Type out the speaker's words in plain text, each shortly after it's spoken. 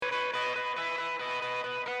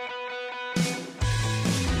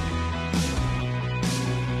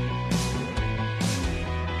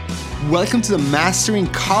Welcome to the Mastering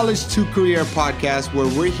College to Career podcast, where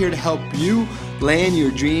we're here to help you land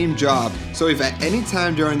your dream job. So if at any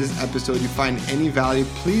time during this episode you find any value,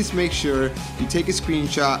 please make sure you take a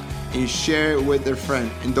screenshot and you share it with a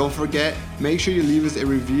friend. And don't forget, make sure you leave us a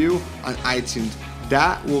review on iTunes.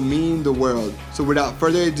 That will mean the world. So without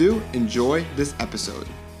further ado, enjoy this episode.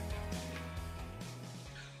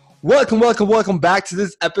 Welcome back to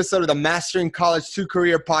this episode of the Mastering College to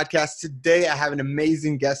Career podcast. Today, I have an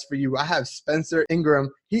amazing guest for you. I have Spencer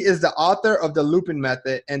Ingram. He is the author of The Lupin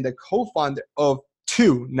Method and the co-founder of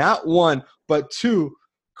two, not one, but two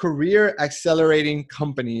career accelerating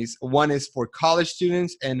companies. One is for college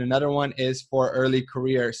students and another one is for early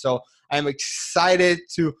career. So I'm excited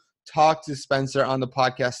to talk to Spencer on the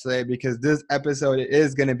podcast today because this episode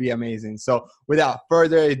is going to be amazing. So without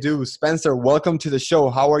further ado, Spencer, welcome to the show.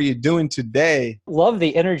 How are you doing today? Love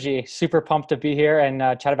the energy. Super pumped to be here and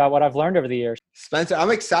chat about what I've learned over the years. Spencer,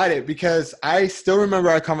 I'm excited because I still remember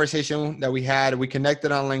our conversation that we had. We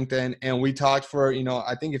connected on LinkedIn and we talked for,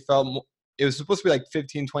 I think it was supposed to be like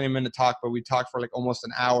 15, 20-minute talk, but we talked for like almost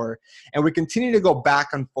an hour. And we continue to go back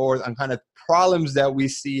and forth on kind of problems that we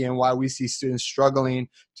see and why we see students struggling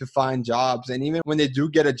to find jobs. And even when they do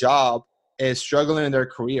get a job, is struggling in their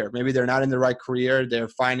career. Maybe they're not in the right career. They're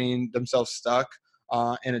finding themselves stuck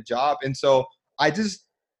in a job. And so I just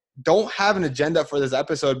don't have an agenda for this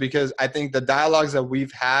episode because I think the dialogues that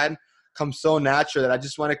we've had come so natural that I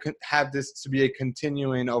just want to have this to be a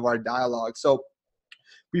continuing of our dialogue. So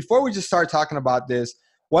before we just start talking about this,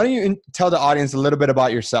 why don't you tell the audience a little bit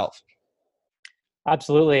about yourself?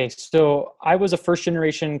 Absolutely. So I was a first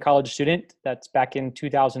generation college student. That's back in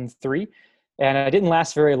 2003. And I didn't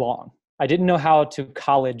last very long. I didn't know how to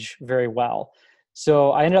college very well.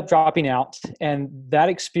 So I ended up dropping out. And that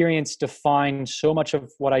experience defined so much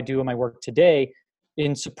of what I do in my work today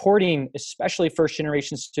in supporting especially first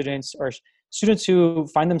generation students or students who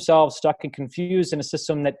find themselves stuck and confused in a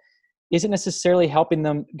system that isn't necessarily helping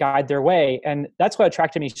them guide their way. And that's what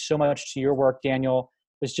attracted me so much to your work, Daniel,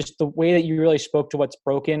 was just the way that you really spoke to what's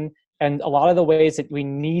broken and a lot of the ways that we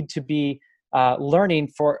need to be learning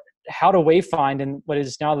for how to wayfind in what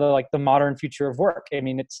is now the modern future of work. I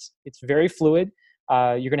mean, it's very fluid.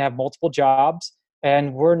 You're going to have multiple jobs,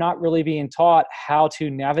 and we're not really being taught how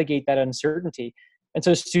to navigate that uncertainty. And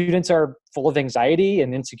so students are full of anxiety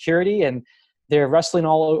and insecurity, and they're wrestling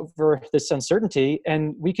all over this uncertainty,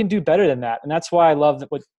 and we can do better than that. And that's why I love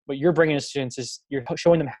that what you're bringing to students is you're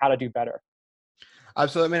showing them how to do better.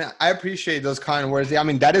 Absolutely. I mean, I appreciate those kind words. I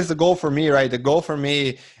mean, that is the goal for me, right? The goal for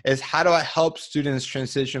me is how do I help students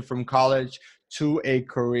transition from college to a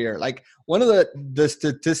career? Like one of the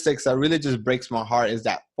statistics that really just breaks my heart is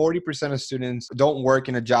that 40% of students don't work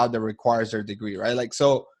in a job that requires their degree, right? Like,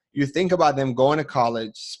 so you think about them going to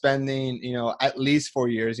college, spending, at least 4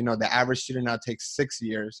 years, the average student now takes 6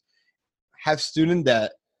 years, have student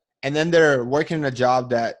debt, and then they're working in a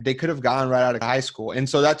job that they could have gotten right out of high school. And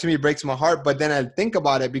so that to me breaks my heart. But then I think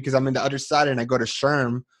about it because I'm in the other side and I go to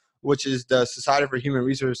SHRM, which is the Society for Human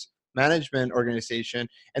Resource Management organization.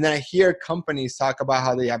 And then I hear companies talk about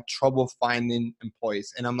how they have trouble finding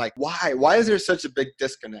employees. And I'm like, why? Why is there such a big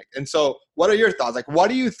disconnect? And so what are your thoughts? Like, what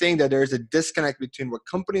do you think that there's a disconnect between what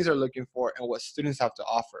companies are looking for and what students have to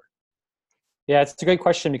offer? Yeah, it's a great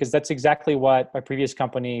question because that's exactly what my previous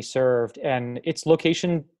company served. And it's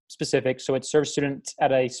location specific. So it serves students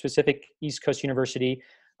at a specific East Coast university.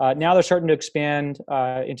 Now they're starting to expand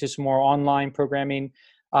into some more online programming.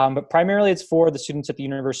 But primarily it's for the students at the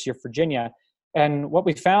University of Virginia. And what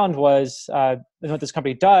we found was, what this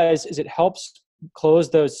company does is it helps close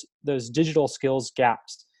those digital skills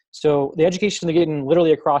gaps. So the education they're getting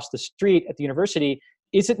literally across the street at the university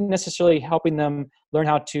isn't necessarily helping them learn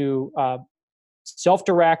how to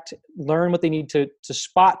self-direct, learn what they need to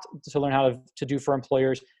spot, to learn how to do for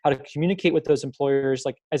employers, how to communicate with those employers,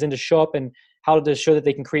 like as in to show up and how to show that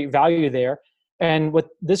they can create value there. And what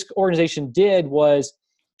this organization did was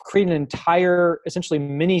create an entire, essentially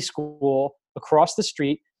mini school across the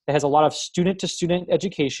street that has a lot of student-to-student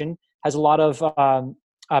education, has a lot of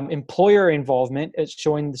employer involvement,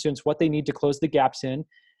 showing the students what they need to close the gaps in.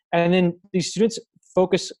 And then these students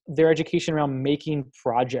focus their education around making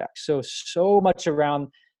projects. So much around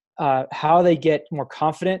how they get more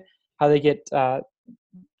confident, how they get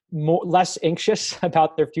less anxious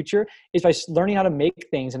about their future is by learning how to make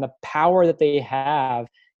things, and the power that they have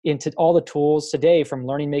into all the tools today from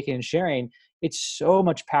learning, making, and sharing. It's so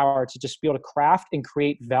much power to just be able to craft and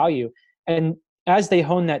create value. And as they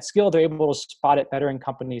hone that skill, they're able to spot it better in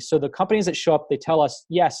companies. So the companies that show up, they tell us,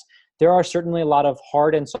 yes, there are certainly a lot of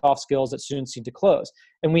hard and soft skills that students need to close.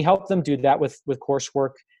 And we help them do that with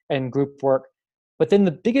coursework and group work. But then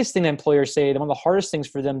the biggest thing that employers say, one of the hardest things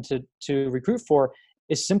for them to recruit for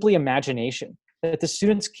is simply imagination. That the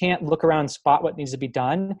students can't look around and spot what needs to be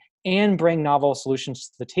done and bring novel solutions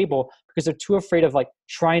to the table because they're too afraid of like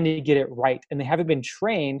trying to get it right. And they haven't been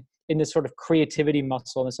trained in this sort of creativity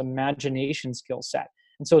muscle, this imagination skill set.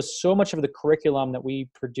 And so much of the curriculum that we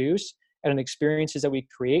produce and the experiences that we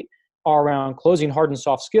create are around closing hard and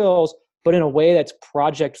soft skills, but in a way that's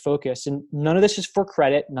project focused. And none of this is for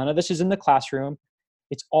credit. None of this is in the classroom.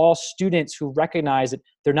 It's all students who recognize that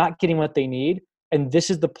they're not getting what they need. And this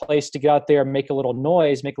is the place to get out there and make a little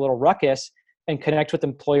noise, make a little ruckus, and connect with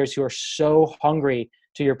employers who are so hungry,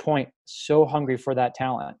 to your point, so hungry for that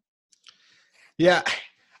talent. Yeah.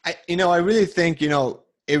 I really think,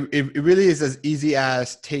 it really is as easy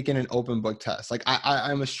as taking an open book test. Like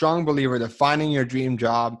I'm a strong believer that finding your dream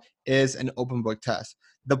job is an open book test.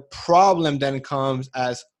 The problem then comes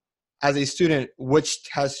as a student, which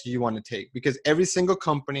test you want to take, because every single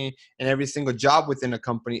company and every single job within a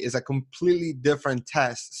company is a completely different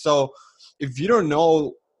test. So if you don't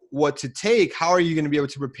know what to take, how are you going to be able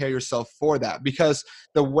to prepare yourself for that? Because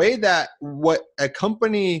the way that what a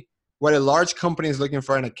large company is looking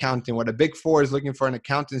for an accountant, what a Big Four is looking for an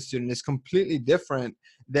accounting student is completely different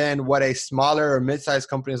than what a smaller or mid-sized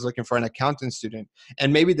company is looking for an accounting student.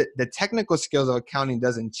 And maybe the technical skills of accounting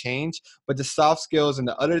doesn't change, but the soft skills and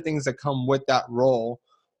the other things that come with that role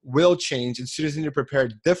will change, and students need to prepare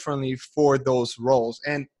differently for those roles.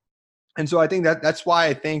 And so I think that's why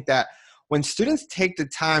I think that when students take the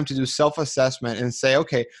time to do self-assessment and say,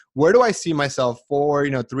 okay, where do I see myself for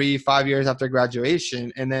 3-5 years after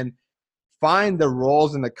graduation, and then find the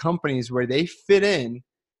roles in the companies where they fit in,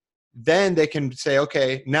 then they can say,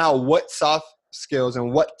 okay, now what soft skills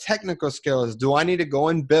and what technical skills do I need to go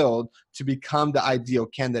and build to become the ideal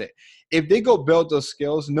candidate? If they go build those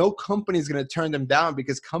skills, no company is going to turn them down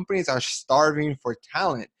because companies are starving for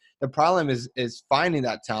talent. The problem is finding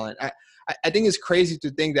that talent. I think it's crazy to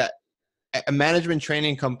think that a management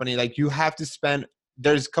training company, like you have to spend,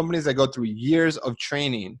 there's companies that go through years of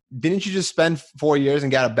training. Didn't you just spend 4 years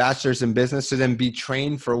and get a bachelor's in business to then be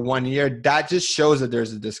trained for 1 year? That just shows that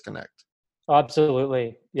there's a disconnect.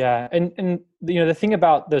 Absolutely. Yeah. And the thing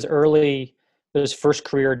about those first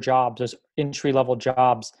career jobs, those entry-level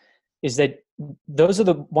jobs, is that those are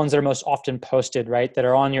the ones that are most often posted, right? That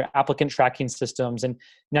are on your applicant tracking systems. And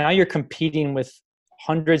now you're competing with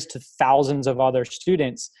hundreds to thousands of other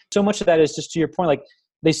students. So much of that is just to your point, like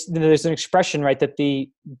there's an expression, right, that the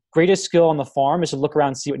greatest skill on the farm is to look around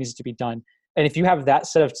and see what needs to be done. And if you have that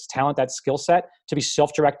set of talent, that skill set to be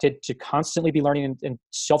self-directed, to constantly be learning and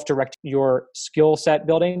self-direct your skill set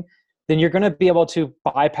building, then you're going to be able to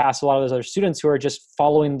bypass a lot of those other students who are just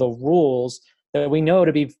following the rules that we know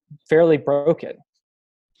to be fairly broken.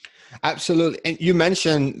 Absolutely. And you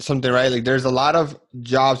mentioned something, right? Like there's a lot of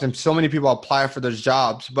jobs and so many people apply for those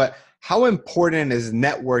jobs, but how important is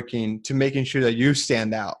networking to making sure that you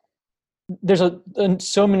stand out? There's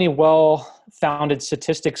so many well-founded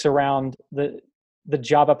statistics around the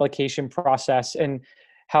job application process and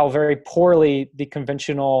how very poorly the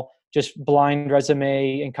conventional just blind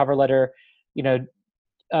resume and cover letter,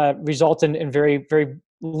 result in very, very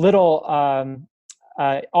little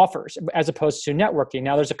offers as opposed to networking.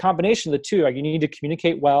 Now there's a combination of the two. Like you need to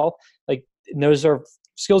communicate well. Like those are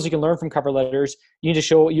skills you can learn from cover letters. You need to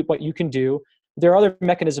show what you can do. There are other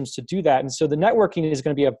mechanisms to do that. And so the networking is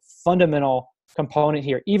going to be a fundamental component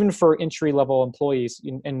here, even for entry-level employees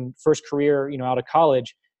in first career, out of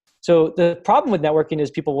college. So the problem with networking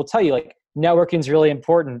is people will tell you like, networking is really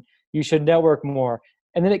important. You should network more.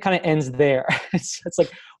 And then it kind of ends there. It's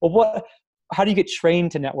like, well, how do you get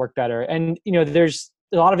trained to network better? And, there's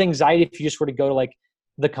a lot of anxiety if you just were to go to like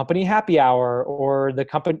the company happy hour or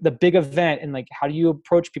the big event, and like, how do you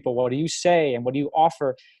approach people? What do you say? And what do you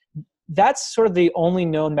offer? That's sort of the only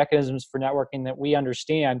known mechanisms for networking that we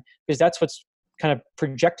understand, because that's what's kind of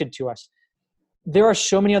projected to us. There are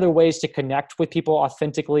so many other ways to connect with people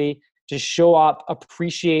authentically, to show up,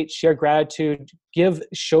 appreciate, share gratitude,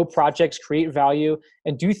 show projects, create value,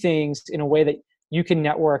 and do things in a way that you can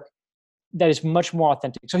network that is much more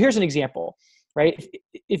authentic. So here's an example, right?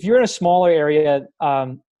 If you're in a smaller area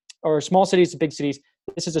or small cities to big cities,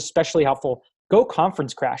 this is especially helpful. Go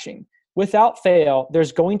conference crashing. Without fail,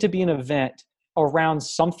 there's going to be an event around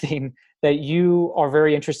something that you are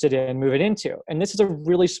very interested in moving into. And this is a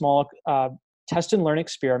really small test and learn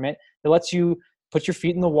experiment that lets you put your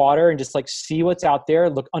feet in the water and just like see what's out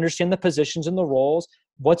there, understand the positions and the roles,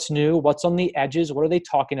 what's new, what's on the edges, what are they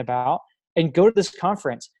talking about, and go to this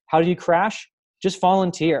conference. How do you crash? Just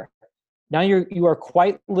volunteer. Now you are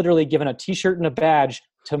quite literally given a t-shirt and a badge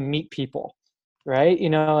to meet people. right?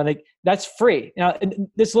 And like that's free. Now,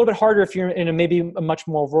 it's a little bit harder if you're in maybe a much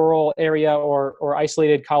more rural area or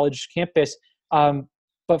isolated college campus.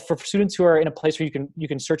 But for students who are in a place where you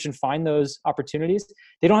can search and find those opportunities,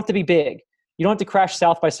 they don't have to be big. You don't have to crash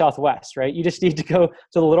South by Southwest, right? You just need to go to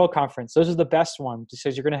the little conference. Those are the best ones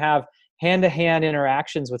because you're going to have hand-to-hand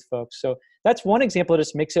interactions with folks. So that's one example that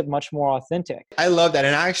just makes it much more authentic. I love that.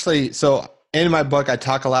 And actually, so in my book, I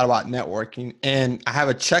talk a lot about networking, and I have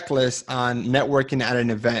a checklist on networking at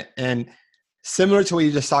an event. And similar to what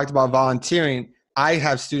you just talked about volunteering, I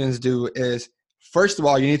have students do is, first of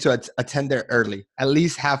all, you need to attend there early, at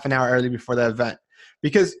least half an hour early before the event.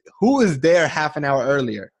 Because who is there half an hour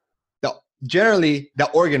earlier? Generally, the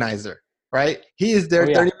organizer, right? He is there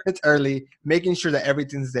 30 minutes early, making sure that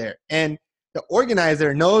everything's there. And the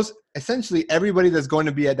organizer knows essentially everybody that's going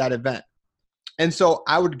to be at that event. And so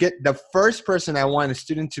I would get the first person I want a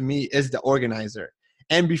student to meet is the organizer.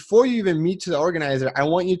 And before you even meet to the organizer, I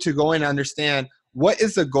want you to go and understand what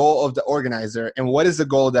is the goal of the organizer and what is the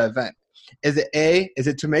goal of the event. Is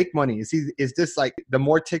it to make money? Is this like the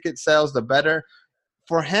more ticket sales, the better?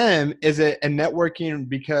 For him, is it a networking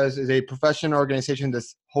because it's a professional organization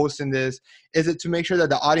that's hosting this? Is it to make sure that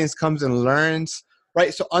the audience comes and learns,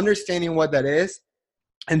 right? So understanding what that is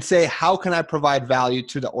and say, how can I provide value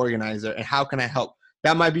to the organizer and how can I help?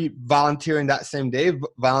 That might be volunteering that same day,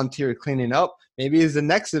 volunteer cleaning up. Maybe it's the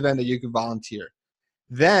next event that you could volunteer.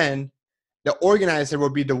 Then the organizer will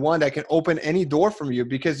be the one that can open any door from you,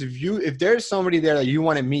 because if there's somebody there that you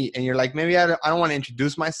want to meet and you're like, maybe I don't want to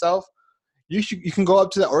introduce myself, you can go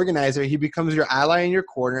up to the organizer. He becomes your ally in your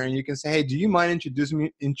corner, and you can say, hey, do you mind introduce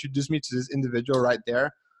me to this individual right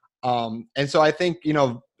there? And so I think,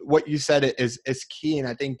 what you said is key. And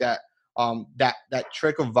I think that that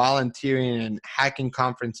trick of volunteering and hacking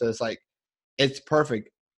conferences, like, it's perfect.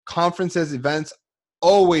 Conferences, events,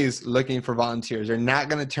 always looking for volunteers. They're not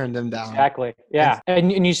going to turn them down. Exactly. Yeah.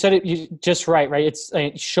 And you said it just right? It's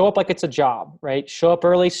show up like it's a job, right? Show up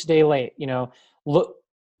early, stay late,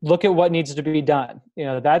 look at what needs to be done.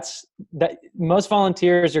 That's that. Most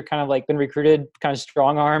volunteers are kind of like been recruited, kind of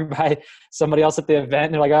strong armed by somebody else at the event.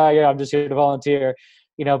 And they're like, oh yeah, I'm just here to volunteer.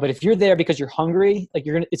 But if you're there because you're hungry, like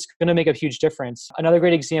it's going to make a huge difference. Another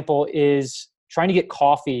great example is trying to get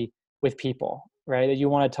coffee with people, right? That you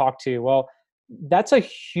want to talk to. Well, that's a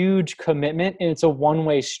huge commitment, and it's a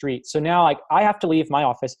one-way street. So now, like, I have to leave my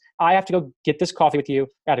office. I have to go get this coffee with you.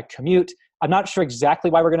 I got to commute. I'm not sure exactly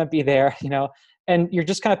why we're going to be there, and you're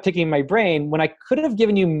just kind of picking my brain when I could have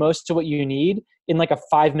given you most of what you need in like a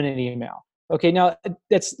 5-minute email. Okay. Now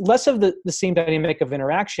it's less of the same dynamic of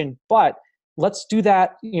interaction, but let's do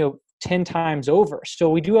that, 10 times over. So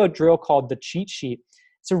we do a drill called the cheat sheet.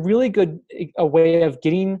 It's a really good a way of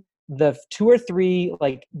getting the 2 or 3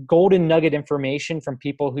 like golden nugget information from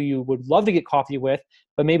people who you would love to get coffee with,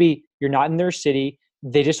 but maybe you're not in their city.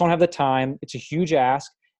 They just don't have the time. It's a huge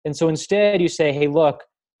ask. And so instead you say, hey, look,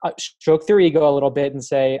 stroke their ego a little bit and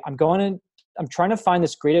say, I'm trying to find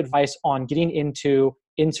this great advice on getting into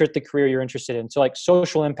insert the career you're interested in. So like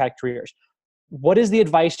social impact careers. What is the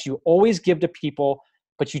advice you always give to people,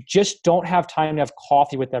 but you just don't have time to have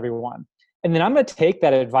coffee with everyone? And then I'm going to take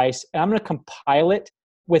that advice and I'm going to compile it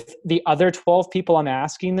with the other 12 people I'm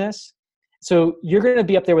asking this. So you're going to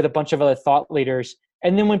be up there with a bunch of other thought leaders.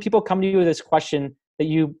 And then when people come to you with this question that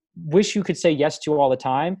you wish you could say yes to all the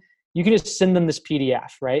time, you can just send them this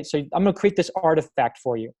PDF, right? So I'm going to create this artifact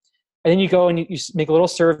for you. And then you go and you make a little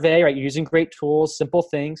survey, right? You're using great tools, simple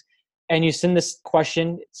things. And you send this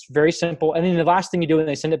question. It's very simple. And then the last thing you do when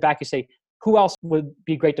they send it back, you say, who else would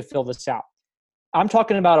be great to fill this out? I'm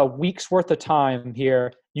talking about a week's worth of time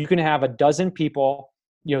here. You can have a dozen people,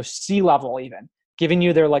 C-level even, giving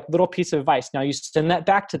you their like little piece of advice. Now you send that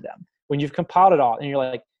back to them when you've compiled it all. And you're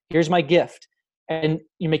like, here's my gift. And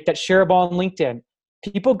you make that shareable on LinkedIn.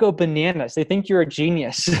 People go bananas. They think you're a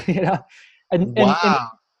genius, Wow.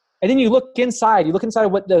 And then you look inside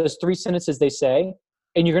what those 3 sentences they say,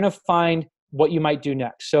 and you're going to find what you might do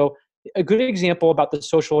next. So a good example about the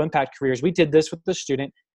social impact careers, we did this with the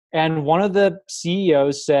student, and one of the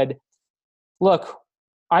CEOs said, look,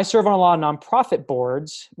 I serve on a lot of nonprofit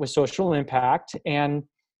boards with social impact, and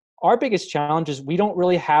our biggest challenge is we don't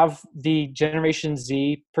really have the Generation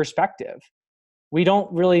Z perspective. We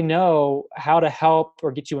don't really know how to help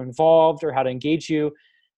or get you involved or how to engage you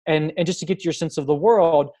and just to get your sense of the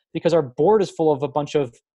world, because our board is full of a bunch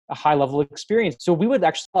of a high level experience. So we would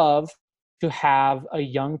actually love to have a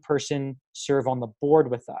young person serve on the board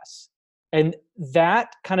with us. And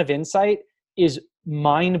that kind of insight is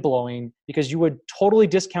mind blowing, because you would totally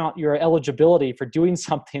discount your eligibility for doing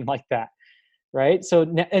something like that. Right. So,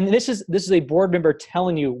 and this is a board member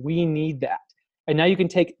telling you we need that. And now you can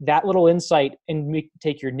take that little insight and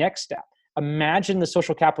take your next step. Imagine the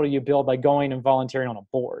social capital you build by going and volunteering on a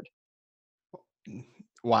board.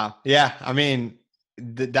 Wow. Yeah. I mean,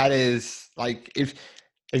 that is like, if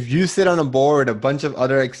you sit on a board, a bunch of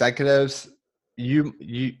other executives, you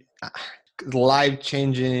life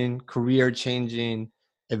changing, career changing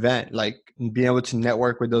event, like being able to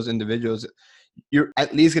network with those individuals, you're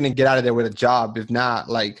at least going to get out of there with a job. If not,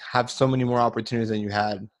 like, have so many more opportunities than you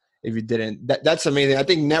had if you didn't. That's amazing. I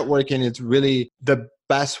think networking is really the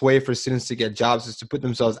best way for students to get jobs, is to put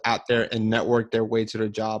themselves out there and network their way to their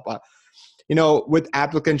job. With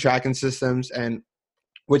applicant tracking systems and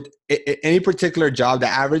with any particular job, the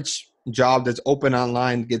average job that's open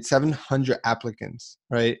online gets 700 applicants,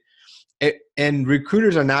 right? And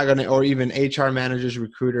recruiters are not going to, or even HR managers,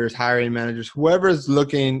 recruiters, hiring managers, whoever is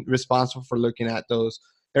responsible for looking at those,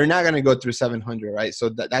 they're not going to go through 700, right? So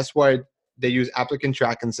that's why they use applicant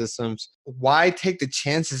tracking systems. Why take the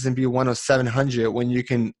chances and be one of 700 when you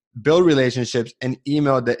can build relationships and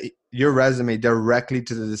email your resume directly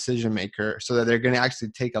to the decision maker, so that they're going to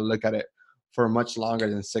actually take a look at it for much longer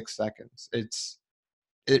than 6 seconds?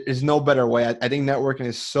 It's no better way. I think networking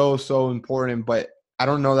is so, so important, but I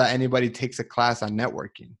don't know that anybody takes a class on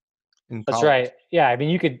networking in college. That's right. Yeah. I mean,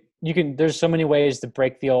 you can, there's so many ways to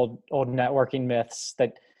break the old networking myths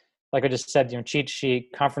that, like I just said, cheat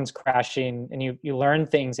sheet, conference crashing, and you learn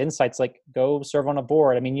things, insights, like go serve on a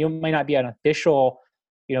board. I mean, you might not be an official,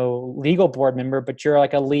 legal board member, but you're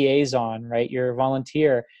like a liaison, right? You're a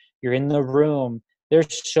volunteer, you're in the room.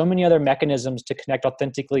 There's so many other mechanisms to connect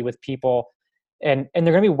authentically with people, and they're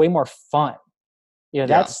going to be way more fun.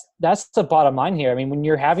 That's the bottom line here. I mean, when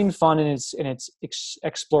you're having fun in its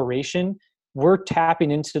exploration, we're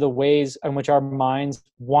tapping into the ways in which our minds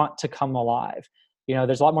want to come alive.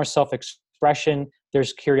 There's a lot more self-expression,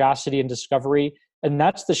 there's curiosity and discovery. And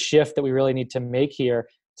that's the shift that we really need to make here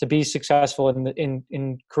to be successful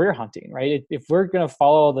in career hunting, right? If we're going to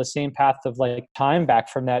follow the same path of like time back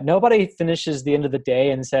from that, nobody finishes the end of the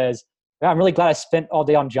day and says, I'm really glad I spent all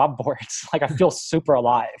day on job boards. Like, I feel super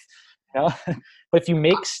alive. But if you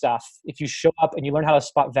make stuff, if you show up and you learn how to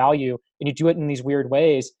spot value and you do it in these weird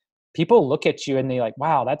ways, people look at you and they like,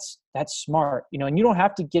 wow, that's smart. And you don't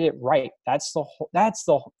have to get it right. That's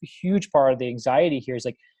the huge part of the anxiety here, is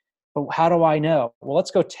like, but how do I know? Well,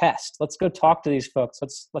 let's go test. Let's go talk to these folks.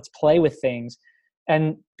 Let's play with things.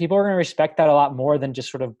 And people are going to respect that a lot more than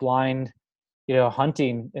just sort of blind,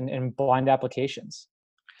 hunting and blind applications.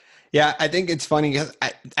 Yeah, I think it's funny because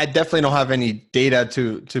I definitely don't have any data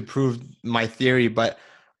to prove my theory, but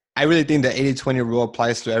I really think the 80-20 rule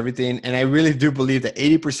applies to everything. And I really do believe that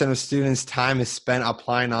 80% of students' time is spent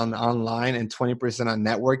applying online and 20% on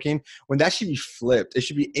networking, when that should be flipped. It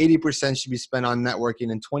should be 80% should be spent on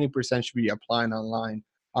networking and 20% should be applying online.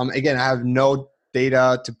 Again, I have no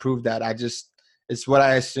data to prove that. It's what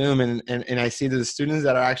I assume. And I see that the students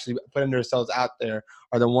that are actually putting themselves out there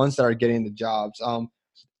are the ones that are getting the jobs.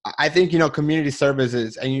 I think, community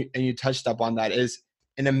services, and you touched up on that, is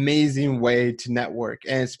an amazing way to network.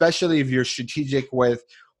 And especially if you're strategic with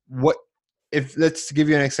let's give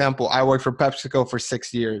you an example. I worked for PepsiCo for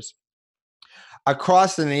 6 years.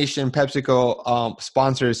 Across the nation, PepsiCo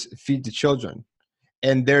sponsors Feed the Children.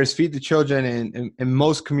 And there's Feed the Children in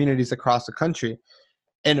most communities across the country.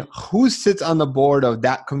 And who sits on the board of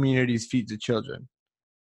that community's Feed the Children?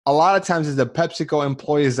 A lot of times it's the PepsiCo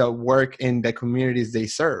employees that work in the communities they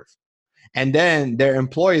serve. And then their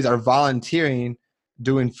employees are volunteering,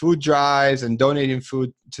 doing food drives and donating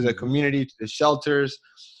food to the community, to the shelters.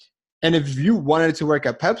 And if you wanted to work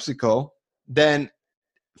at PepsiCo, then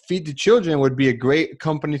Feed the Children would be a great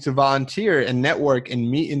company to volunteer and network and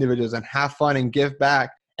meet individuals and have fun and give back.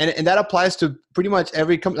 And that applies to pretty much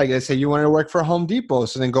every company. Like I say, you want to work for Home Depot,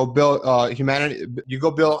 so then go build humanity. You go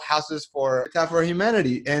build houses for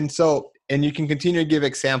humanity, and you can continue to give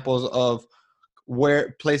examples of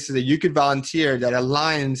where places that you could volunteer that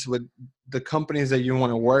aligns with the companies that you want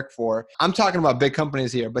to work for. I'm talking about big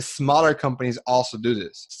companies here, but smaller companies also do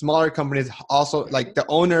this. Smaller companies also, like the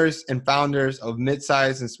owners and founders of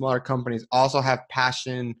mid-sized and smaller companies, also have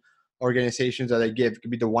passion organizations that they give. It could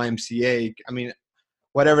be the YMCA. I mean,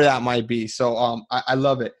 whatever that might be. So I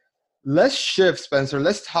love it. Let's shift, Spencer.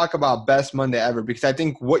 Let's talk about Best Monday Ever, because I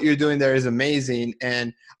think what you're doing there is amazing.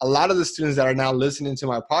 And a lot of the students that are now listening to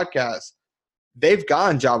my podcast, they've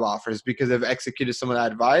gotten job offers because they've executed some of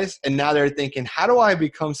that advice. And now they're thinking, how do I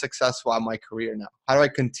become successful at my career now? How do I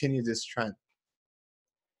continue this trend?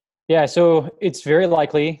 Yeah, so it's very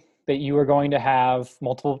likely that you are going to have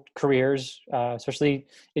multiple careers, especially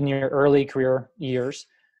in your early career years.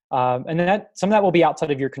 And that some of that will be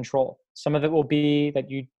outside of your control. Some of it will be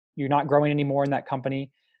that you you're not growing anymore in that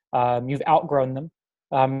company. You've outgrown them,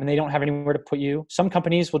 and they don't have anywhere to put you. Some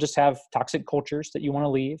companies will just have toxic cultures that you want to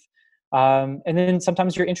leave. And then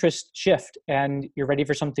sometimes your interests shift and you're ready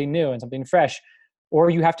for something new and something fresh, or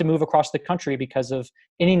you have to move across the country because of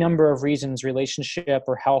any number of reasons, relationship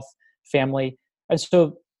or health, family. And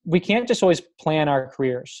so we can't just always plan our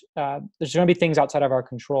careers. There's going to be things outside of our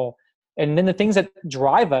control. And then the things that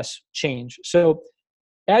drive us change. So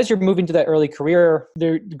as you're moving to that early career,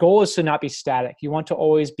 the goal is to not be static. You want to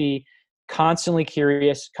always be constantly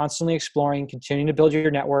curious, constantly exploring, continuing to build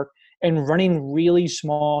your network, and running really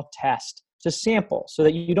small tests to sample so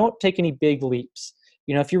that you don't take any big leaps.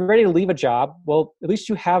 If you're ready to leave a job, well, at least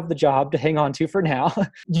you have the job to hang on to for now.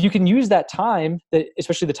 You can use that time,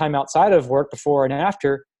 especially the time outside of work, before and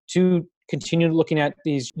after, to continue looking at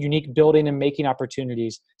these unique building and making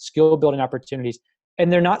opportunities, skill building opportunities.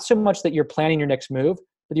 And they're not so much that you're planning your next move,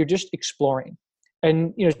 but you're just exploring.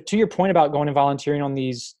 And to your point about going and volunteering on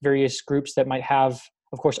these various groups that might have,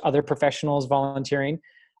 of course, other professionals volunteering,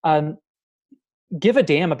 give a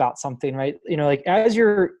damn about something, right? Like as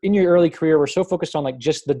you're in your early career, we're so focused on like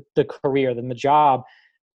just the career, then the job.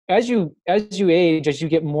 As you age, as you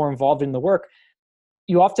get more involved in the work,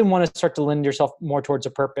 you often want to start to lend yourself more towards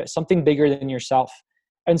a purpose, something bigger than yourself.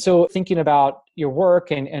 And so thinking about your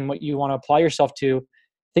work and what you want to apply yourself to,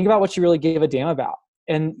 think about what you really give a damn about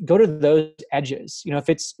and go to those edges. If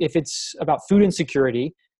it's about food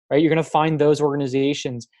insecurity, right, you're going to find those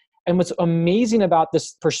organizations. And what's amazing about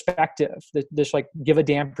this perspective, this like give a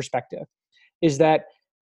damn perspective, is that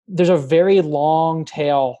there's a very long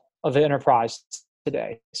tail of enterprise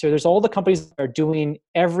today. So there's all the companies that are doing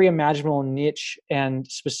every imaginable niche and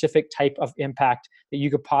specific type of impact that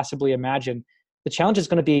you could possibly imagine. The challenge is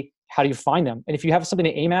going to be, how do you find them? And if you have something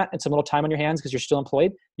to aim at and some little time on your hands because you're still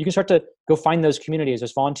employed, you can start to go find those communities,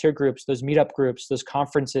 those volunteer groups, those meetup groups, those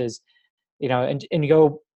conferences, and you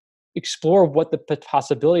go explore what the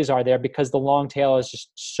possibilities are there, because the long tail is just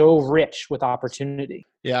so rich with opportunity.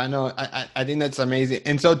 Yeah, I know. I think that's amazing.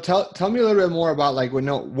 And so tell me a little bit more about like,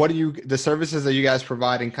 what do the services that you guys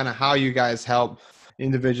provide and kind of how you guys help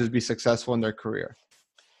individuals be successful in their career?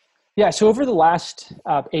 Yeah. So over the last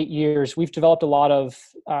 8 years, we've developed a lot of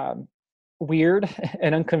weird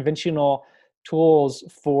and unconventional tools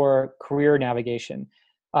for career navigation.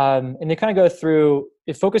 And they kind of go through,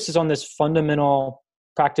 it focuses on this fundamental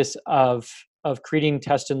practice of creating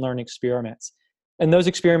test and learn experiments. And those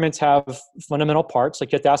experiments have fundamental parts.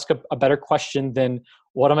 Like you have to ask a better question than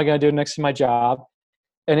what am I going to do next to my job?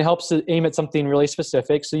 And it helps to aim at something really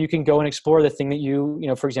specific. So you can go and explore the thing that you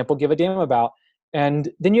for example, give a damn about. And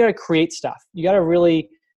then you got to create stuff. You got to really,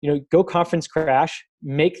 go conference crash,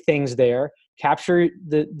 make things there, capture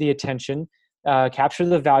the attention, capture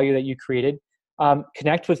the value that you created,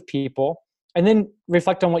 connect with people, and then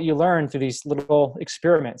reflect on what you learned through these little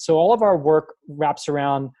experiments. So all of our work wraps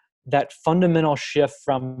around that fundamental shift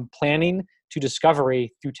from planning to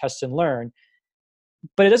discovery through test and learn.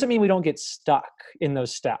 But it doesn't mean we don't get stuck in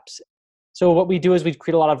those steps. So what we do is we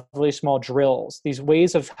create a lot of really small drills, these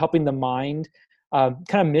ways of helping the mind kind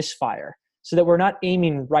of misfire, so that we're not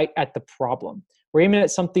aiming right at the problem. We're aiming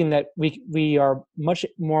at something that we are much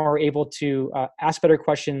more able to ask better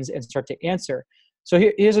questions and start to answer. So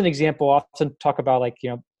here's an example. I often talk about like,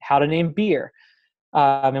 how to name beer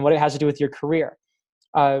and what it has to do with your career.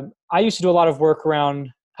 I used to do a lot of work around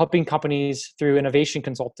helping companies through innovation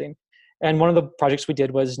consulting. And one of the projects we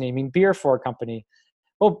did was naming beer for a company.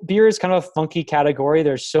 Well, beer is kind of a funky category.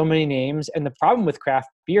 There's so many names. And the problem with craft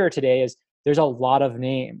beer today is there's a lot of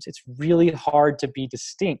names. It's really hard to be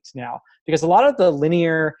distinct now because a lot of the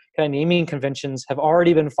linear kind of naming conventions have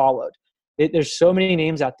already been followed. There's so many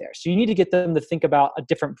names out there. So you need to get them to think about a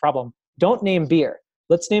different problem. Don't name beer.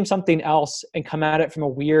 Let's name something else and come at it from a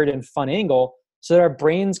weird and fun angle so that our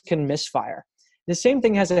brains can misfire. The same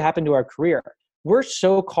thing has to happen to our career. We're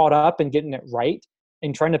so caught up in getting it right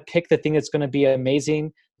and trying to pick the thing that's going to be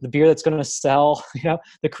amazing, the beer that's going to sell,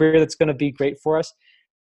 the career that's going to be great for us.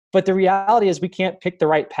 But the reality is we can't pick the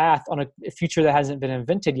right path on a future that hasn't been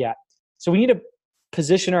invented yet. So we need to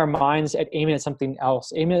position our minds at aiming at something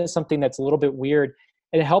else, aiming at something that's a little bit weird,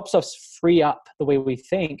 and it helps us free up the way we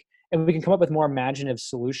think, and we can come up with more imaginative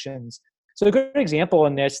solutions. So a good example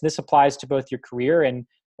in this applies to both your career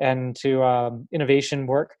and to innovation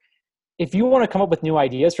work. If you want to come up with new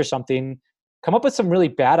ideas for something, come up with some really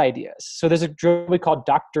bad ideas. So there's a drill we call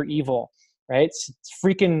Dr. Evil, right? It's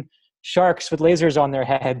freaking sharks with lasers on their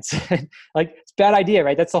heads. Like, it's a bad idea,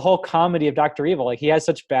 right? That's the whole comedy of Dr. Evil. Like, he has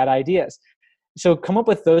such bad ideas. So come up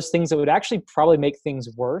with those things that would actually probably make things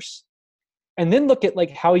worse. And then look at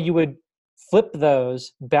like how you would flip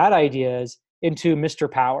those bad ideas into Mr.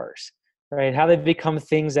 Powers, right? How they become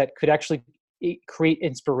things that could actually create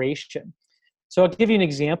inspiration. So I'll give you an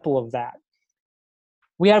example of that.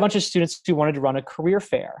 We had a bunch of students who wanted to run a career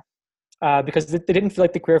fair because they didn't feel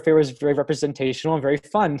like the career fair was very representational and very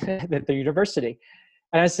fun at the university.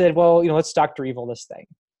 And I said, well, let's Dr. Evil this thing.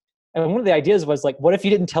 And one of the ideas was like, what if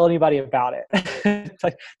you didn't tell anybody about it?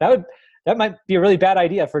 Like that might be a really bad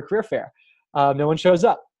idea for a career fair. No one shows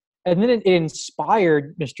up. And then it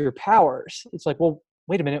inspired Mr. Powers. It's like, well,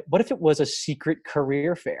 wait a minute. What if it was a secret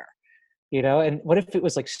career fair? And what if it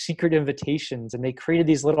was like secret invitations and they created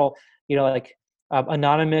these little,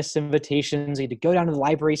 anonymous invitations. You had to go down to the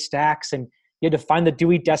library stacks and you had to find the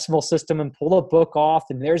Dewey Decimal System and pull a book off,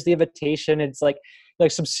 and there's the invitation. It's like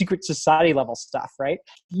some secret society level stuff, right?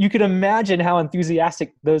 You can imagine how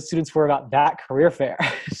enthusiastic those students were about that career fair.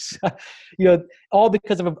 So, all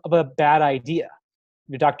because of a bad idea,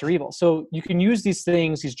 Dr. Evil. So you can use these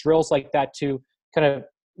things, these drills like that to kind of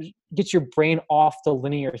get your brain off the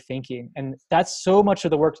linear thinking. And that's so much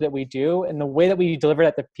of the work that we do. And the way that we deliver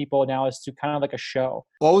that to people now is to kind of like a show.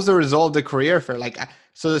 What was the result of the career fair? Like,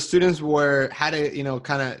 so the students had to,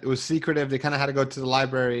 it was secretive. They kind of had to go to the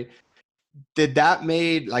library. Did that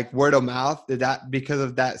made like word of mouth? Did that, because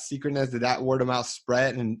of that secretness, did that word of mouth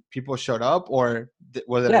spread and people showed up, or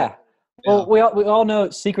was it? Yeah. Well, we all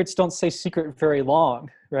know secrets don't stay secret very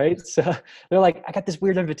long, right? So they're like, I got this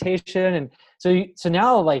weird invitation. And so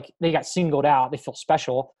now like they got singled out, they feel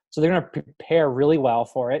special. So they're going to prepare really well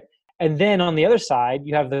for it. And then on the other side,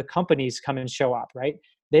 you have the companies come and show up, right?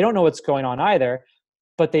 They don't know what's going on either,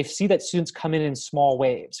 but they see that students come in small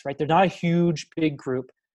waves, right? They're not a huge, big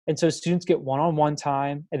group. And so students get one-on-one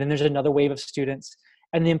time, and then there's another wave of students.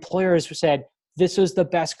 And the employers said, this was the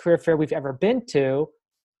best career fair we've ever been to,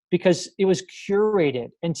 because it was curated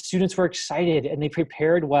and students were excited and they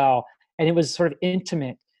prepared well and it was sort of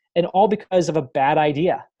intimate, and all because of a bad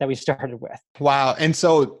idea that we started with. Wow. And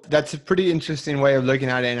so that's a pretty interesting way of looking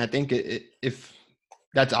at it. And I think if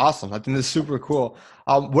that's awesome. I think that's super cool.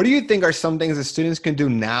 What do you think are some things that students can do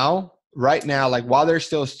right now, like while they're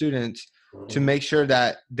still students, to make sure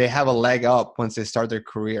that they have a leg up once they start their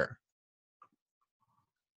career?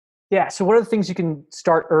 Yeah. So what are the things you can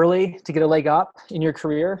start early to get a leg up in your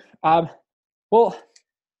career? Well,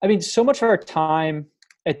 I mean, so much of our time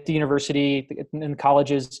at the university and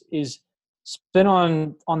colleges is spent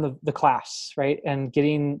on the class, right? And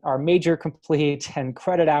getting our major complete and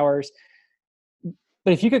credit hours.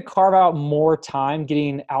 But if you could carve out more time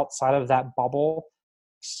getting outside of that bubble,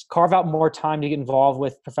 carve out more time to get involved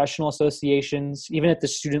with professional associations, even at the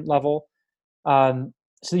student level,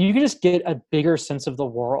 so you can just get a bigger sense of the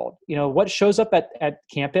world. What shows up at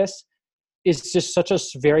campus is just such a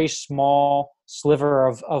very small sliver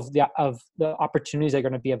of the opportunities that are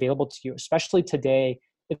going to be available to you, especially today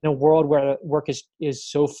in a world where work is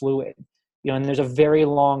so fluid, and there's a very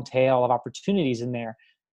long tail of opportunities in there.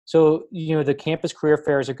 So, the campus career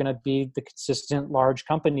fairs are going to be the consistent large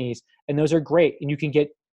companies, and those are great. And you can get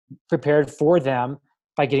prepared for them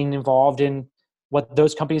by getting involved in what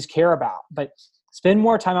those companies care about. But spend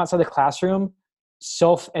more time outside the classroom,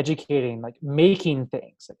 self-educating, like making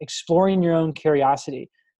things, like exploring your own curiosity,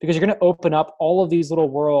 because you're going to open up all of these little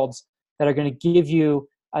worlds that are going to give you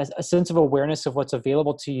a sense of awareness of what's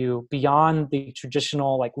available to you beyond the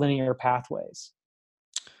traditional like linear pathways.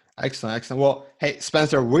 Excellent. Well, hey,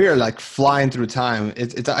 Spencer, we're like flying through time.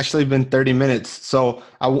 It's actually been 30 minutes. So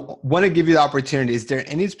I want to give you the opportunity. Is there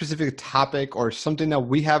any specific topic or something that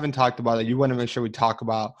we haven't talked about that you want to make sure we talk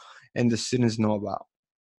about and the students know about?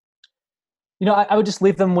 I would just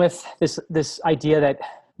leave them with this idea that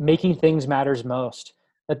making things matters most,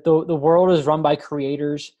 that the world is run by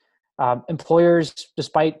creators. Employers,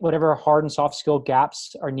 despite whatever hard and soft skill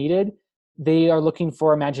gaps are needed, they are looking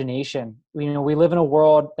for imagination. We live in a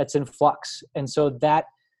world that's in flux. And so that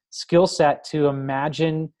skill set to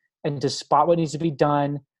imagine and to spot what needs to be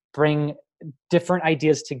done, bring different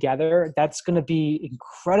ideas together, that's going to be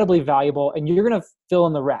incredibly valuable. And you're going to fill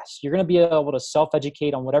in the rest. You're going to be able to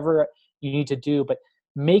self-educate on whatever you need to do. But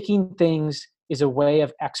making things is a way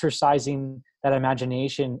of exercising that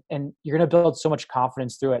imagination. And you're going to build so much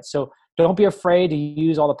confidence through it. So don't be afraid to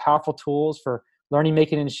use all the powerful tools for learning,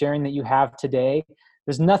 making, and sharing that you have today.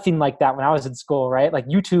 There's nothing like that when I was in school, right? Like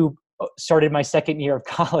YouTube started my second year of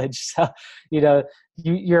college. So, you're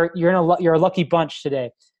a lucky bunch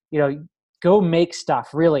today. Go make stuff.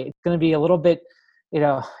 Really, it's going to be a little bit,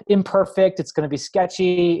 imperfect. It's going to be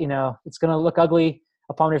sketchy. It's going to look ugly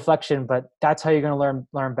upon reflection, but that's how you're going to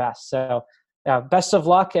learn best. So, best of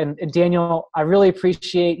luck. And Daniel, I really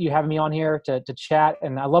appreciate you having me on here to chat,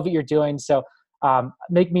 and I love what you're doing. So.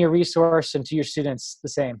 Make me a resource, and to your students the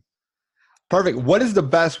same. Perfect. What is the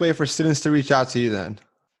best way for students to reach out to you then?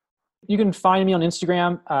 You can find me on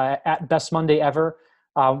Instagram at Best Monday Ever.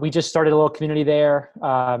 We just started a little community there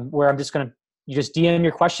where I'm just you just DM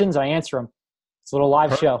your questions, I answer them. It's a little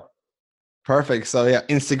live show. Perfect. So yeah,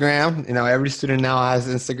 Instagram, every student now has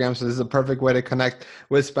Instagram. So this is a perfect way to connect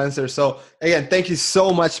with Spencer. So again, thank you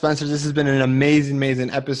so much, Spencer. This has been an amazing, amazing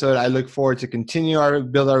episode. I look forward to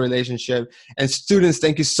build our relationship. And students,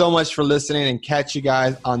 thank you so much for listening, and catch you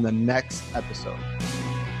guys on the next episode.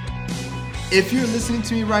 If you're listening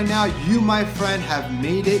to me right now, you, my friend, have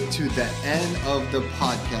made it to the end of the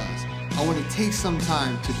podcast. I want to take some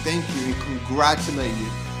time to thank you and congratulate you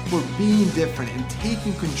for being different and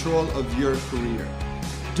taking control of your career.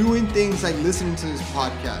 Doing things like listening to this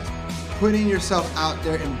podcast, putting yourself out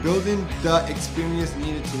there and building the experience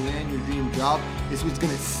needed to land your dream job is what's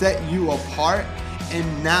going to set you apart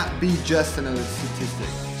and not be just another statistic.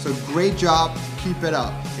 So great job, keep it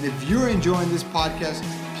up. And if you're enjoying this podcast,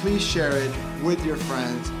 please share it with your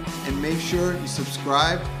friends and make sure you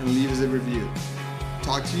subscribe and leave us a review.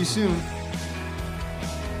 Talk to you soon.